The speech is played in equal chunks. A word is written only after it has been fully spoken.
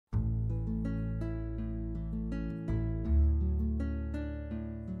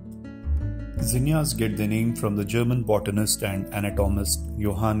Zinnias get their name from the German botanist and anatomist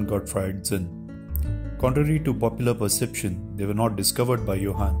Johann Gottfried Zinn. Contrary to popular perception, they were not discovered by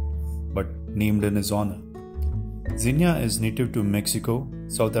Johann, but named in his honor. Zinnia is native to Mexico,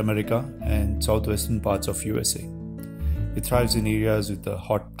 South America, and southwestern parts of USA. It thrives in areas with a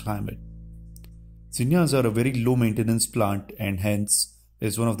hot climate. Zinnias are a very low maintenance plant and hence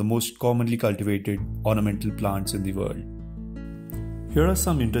is one of the most commonly cultivated ornamental plants in the world. Here are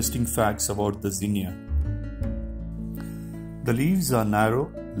some interesting facts about the zinnia. The leaves are narrow,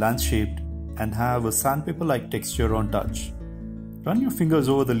 lance-shaped, and have a sandpaper-like texture on touch. Run your fingers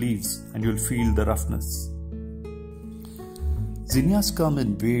over the leaves and you'll feel the roughness. Zinnias come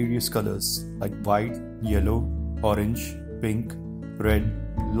in various colors like white, yellow, orange, pink, red,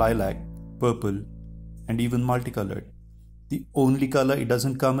 lilac, purple, and even multicolored. The only color it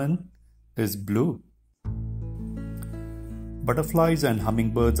doesn't come in is blue. Butterflies and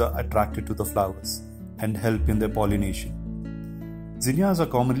hummingbirds are attracted to the flowers and help in their pollination. Zinnias are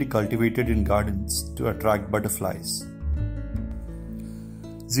commonly cultivated in gardens to attract butterflies.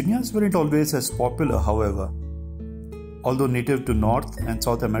 Zinnias weren't always as popular, however. Although native to North and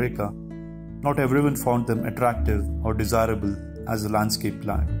South America, not everyone found them attractive or desirable as a landscape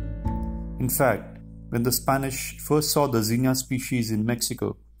plant. In fact, when the Spanish first saw the zinnia species in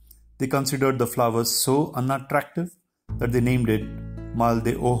Mexico, they considered the flowers so unattractive that they named it mal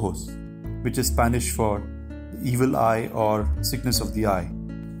de ojos, which is Spanish for the evil eye or sickness of the eye.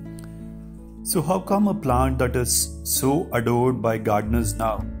 So how come a plant that is so adored by gardeners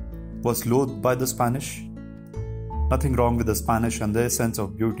now was loathed by the Spanish? Nothing wrong with the Spanish and their sense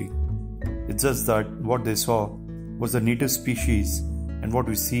of beauty. It's just that what they saw was a native species, and what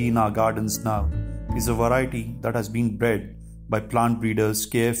we see in our gardens now is a variety that has been bred by plant breeders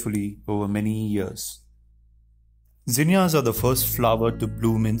carefully over many years. Zinnias are the first flower to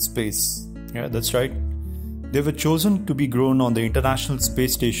bloom in space. Yeah, that's right. They were chosen to be grown on the International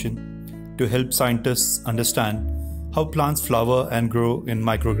Space Station to help scientists understand how plants flower and grow in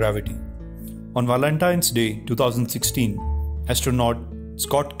microgravity. On Valentine's Day 2016, astronaut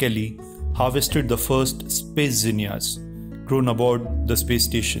Scott Kelly harvested the first space zinnias grown aboard the space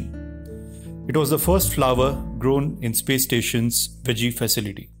station. It was the first flower grown in space station's veggie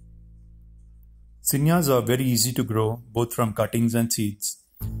facility. Zinnias are very easy to grow both from cuttings and seeds.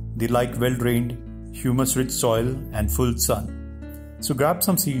 They like well-drained, humus-rich soil and full sun. So grab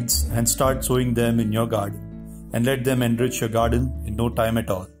some seeds and start sowing them in your garden and let them enrich your garden in no time at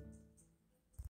all.